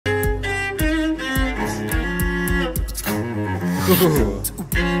Oh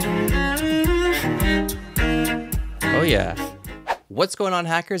yeah. What's going on,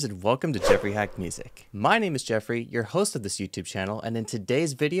 hackers, and welcome to Jeffrey Hack Music. My name is Jeffrey, your host of this YouTube channel, and in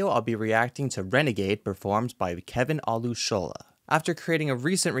today's video I'll be reacting to Renegade performed by Kevin Olusola. After creating a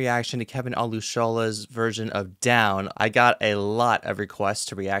recent reaction to Kevin Olusola's version of Down, I got a lot of requests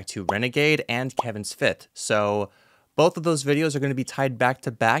to react to Renegade and Kevin's Fifth, so both of those videos are going to be tied back to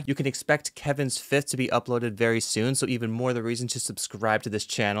back. You can expect Kevin's Fifth to be uploaded very soon, so even more the reason to subscribe to this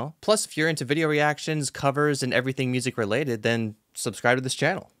channel. Plus, if you're into video reactions, covers, and everything music related, then subscribe to this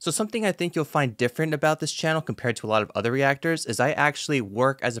channel. So something I think you'll find different about this channel compared to a lot of other reactors is I actually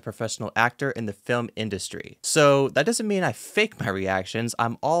work as a professional actor in the film industry. So that doesn't mean I fake my reactions.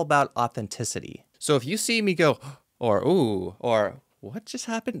 I'm all about authenticity. So if you see me go, or ooh, or what just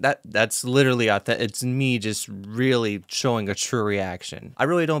happened? That's literally it's me just really showing a true reaction. I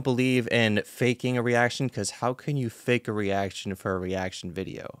really don't believe in faking a reaction, because how can you fake a reaction for a reaction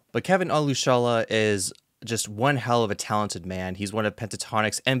video? But Kevin Olusola is just one hell of a talented man. He's one of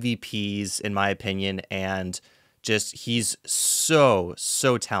Pentatonic's MVPs in my opinion, and just he's so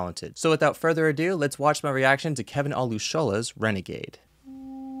talented. So without further ado, let's watch my reaction to Kevin Olusola's Renegade.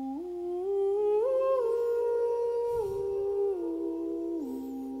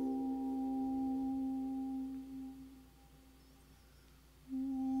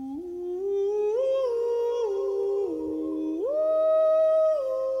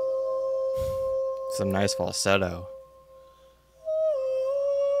 Some nice falsetto.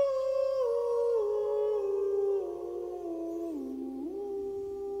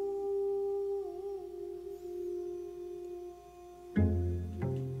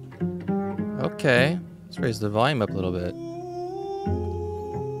 Okay, let's raise the volume up a little bit.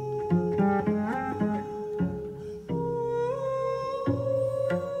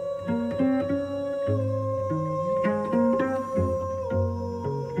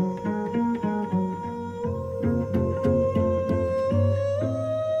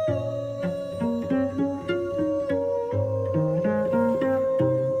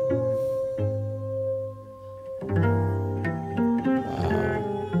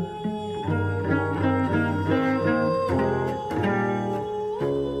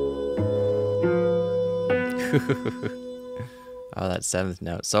 Oh, that seventh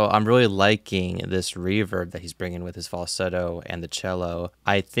note. So I'm really liking this reverb that he's bringing with his falsetto and the cello.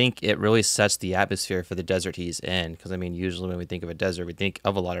 I think it really sets the atmosphere for the desert he's in, because I mean, usually when we think of a desert, we think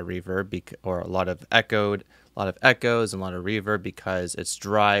of a lot of reverb or a lot of echoes and a lot of reverb because it's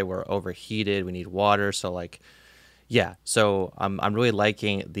dry, we're overheated, we need water. So like, yeah. So I'm really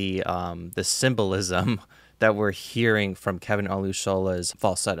liking the symbolism that we're hearing from Kevin Olusola's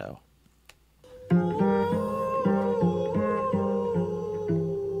falsetto.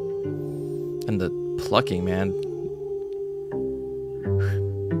 And the plucking, man.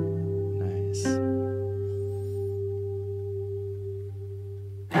 Nice.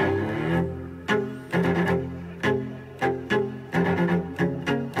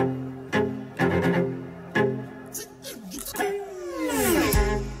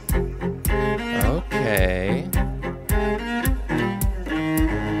 Okay.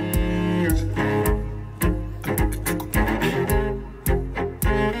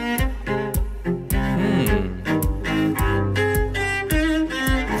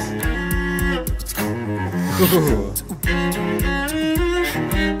 Ooh.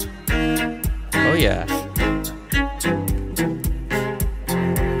 Oh yeah.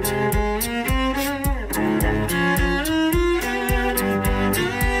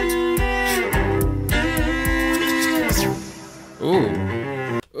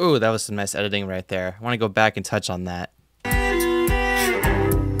 Ooh, that was some nice editing right there. I want to go back and touch on that.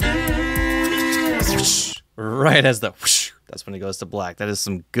 Right as the whoosh, that's when it goes to black. That is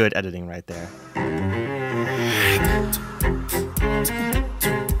some good editing right there.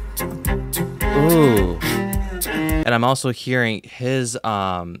 Ooh. And I'm also hearing his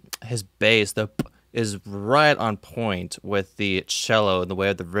bass, is right on point with the cello and the way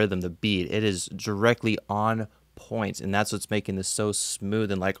of the rhythm, the beat. It is directly on point, and that's what's making this so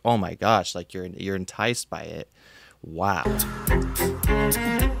smooth and like, oh my gosh, like you're enticed by it. Wow.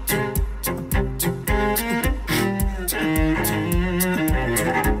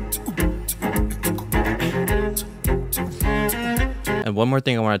 And one more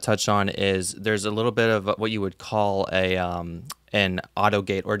thing I want to touch on is there's a little bit of what you would call a an auto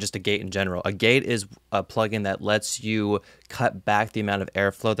gate or just a gate in general. A gate is a plugin that lets you cut back the amount of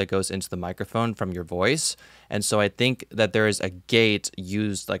airflow that goes into the microphone from your voice. And so I think that there is a gate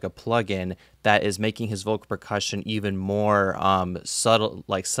used like a plugin that is making his vocal percussion even more subtle,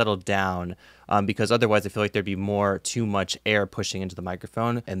 like settled down, because otherwise I feel like there'd be too much air pushing into the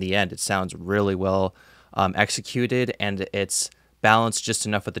microphone. In the end, it sounds really well executed, and it's balanced just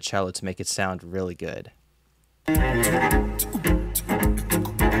enough with the cello to make it sound really good.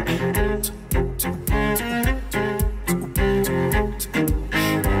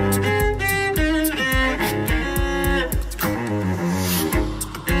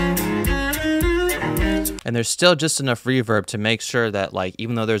 And there's still just enough reverb to make sure that, like,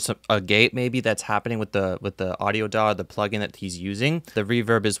 even though there's a gate maybe that's happening with the audio DAW, the plugin that he's using, the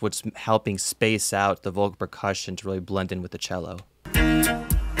reverb is what's helping space out the vocal percussion to really blend in with the cello.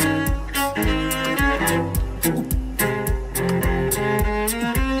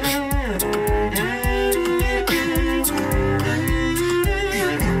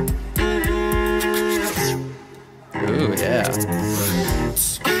 Ooh, yeah.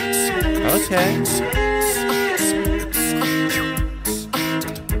 Okay.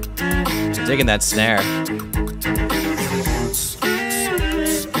 Digging that snare.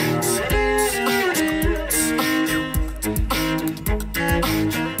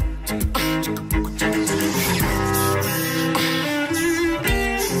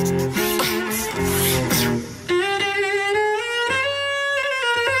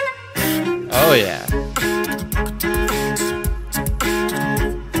 Oh yeah.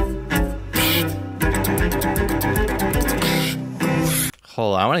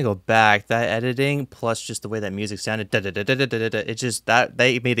 Hold on, I want to go back. That editing plus just the way that music sounded, it just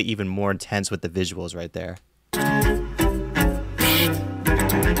they made it even more intense with the visuals right there.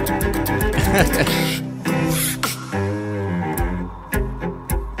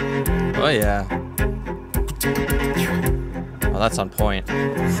 Oh yeah. Oh, that's on point.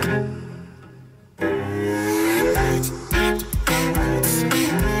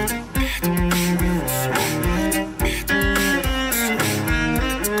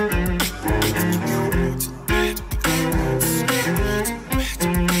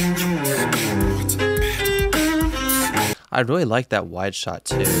 I really like that wide shot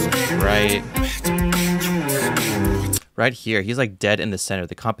too, right here. He's like dead in the center.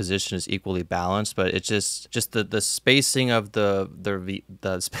 The composition is equally balanced, but it's just the spacing of the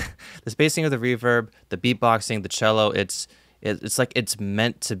spacing of the reverb, the beatboxing, the cello. It's like it's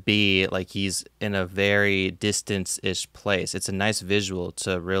meant to be like he's in a very distance-ish place. It's a nice visual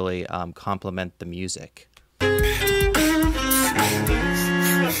to really complement the music.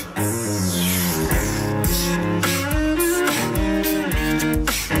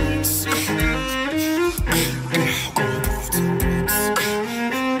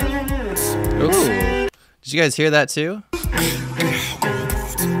 Ooh. Did you guys hear that too?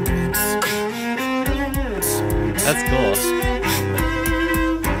 That's cool.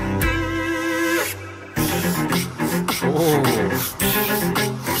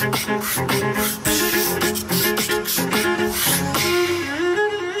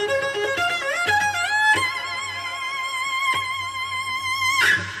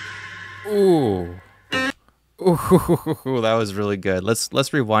 Ooh. Ooh, that was really good.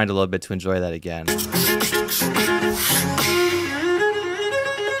 Let's rewind a little bit to enjoy that again.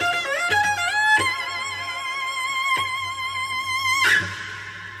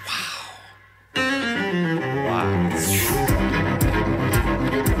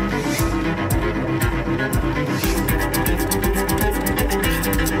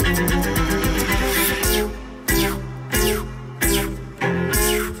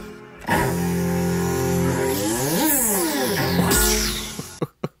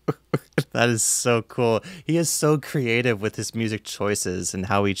 That is so cool. He is so creative with his music choices and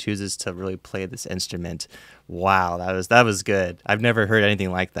how he chooses to really play this instrument. Wow, that was good. I've never heard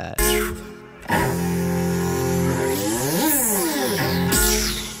anything like that.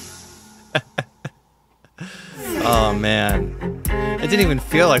 Oh man. It didn't even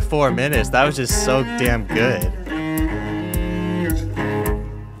feel like 4 minutes. That was just so damn good.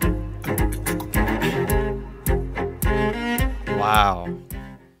 Wow.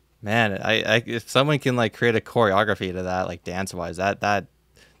 Man, I if someone can like create a choreography to that, like dance-wise, this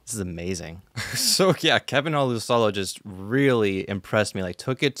is amazing. So yeah, Kevin Olusola just really impressed me, like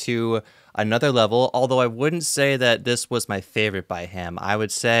took it to another level, although I wouldn't say that this was my favorite by him. I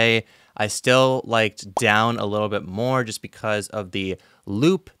would say I still liked Down a little bit more just because of the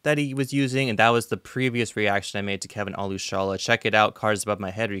loop that he was using, and that was the previous reaction I made to Kevin Olusola. Check it out, cards above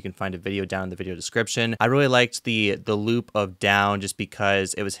my head, or you can find a video down in the video description. I really liked the loop of Down just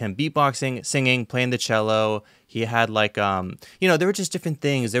because it was him beatboxing, singing, playing the cello. He had like, you know, there were just different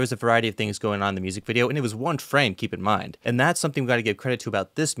things. There was a variety of things going on in the music video, and it was one frame, keep in mind. And that's something we got to give credit to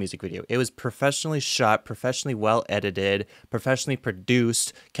about this music video. It was professionally shot, professionally well edited, professionally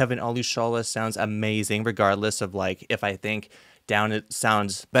produced. Kevin Olusola sounds amazing, regardless of like if I think Down it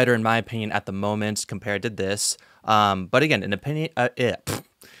sounds better in my opinion at the moment compared to this. But again, an opinion,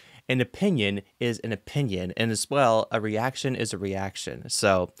 an opinion is an opinion, and as well, a reaction is a reaction.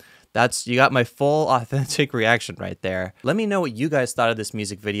 So you got my full authentic reaction right there. Let me know what you guys thought of this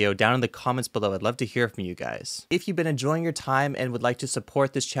music video down in the comments below. I'd love to hear from you guys. If you've been enjoying your time and would like to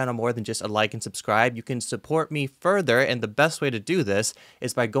support this channel more than just a like and subscribe, you can support me further, and the best way to do this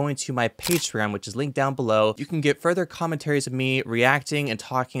is by going to my Patreon, which is linked down below. You can get further commentaries of me reacting and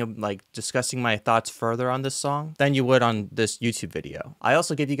talking, like discussing my thoughts further on this song than you would on this YouTube video. I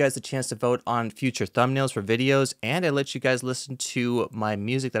also give you guys the chance to vote on future thumbnails for videos, and I let you guys listen to my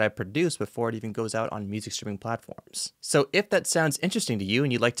music that I produce before it even goes out on music streaming platforms. So if that sounds interesting to you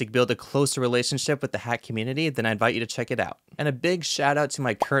and you'd like to build a closer relationship with the hack community, then I invite you to check it out. And a big shout out to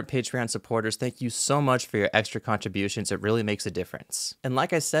my current Patreon supporters. Thank you so much for your extra contributions. It really makes a difference. And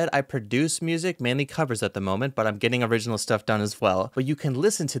like I said, I produce music, mainly covers at the moment, but I'm getting original stuff done as well. But you can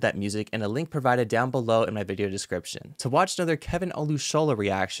listen to that music in a link provided down below in my video description. To watch another Kevin Olusola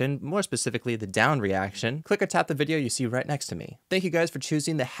reaction, more specifically the Down reaction, click or tap the video you see right next to me. Thank you guys for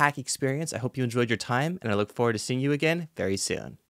choosing the hack experience. I hope you enjoyed your time, and I look forward to seeing you again very soon.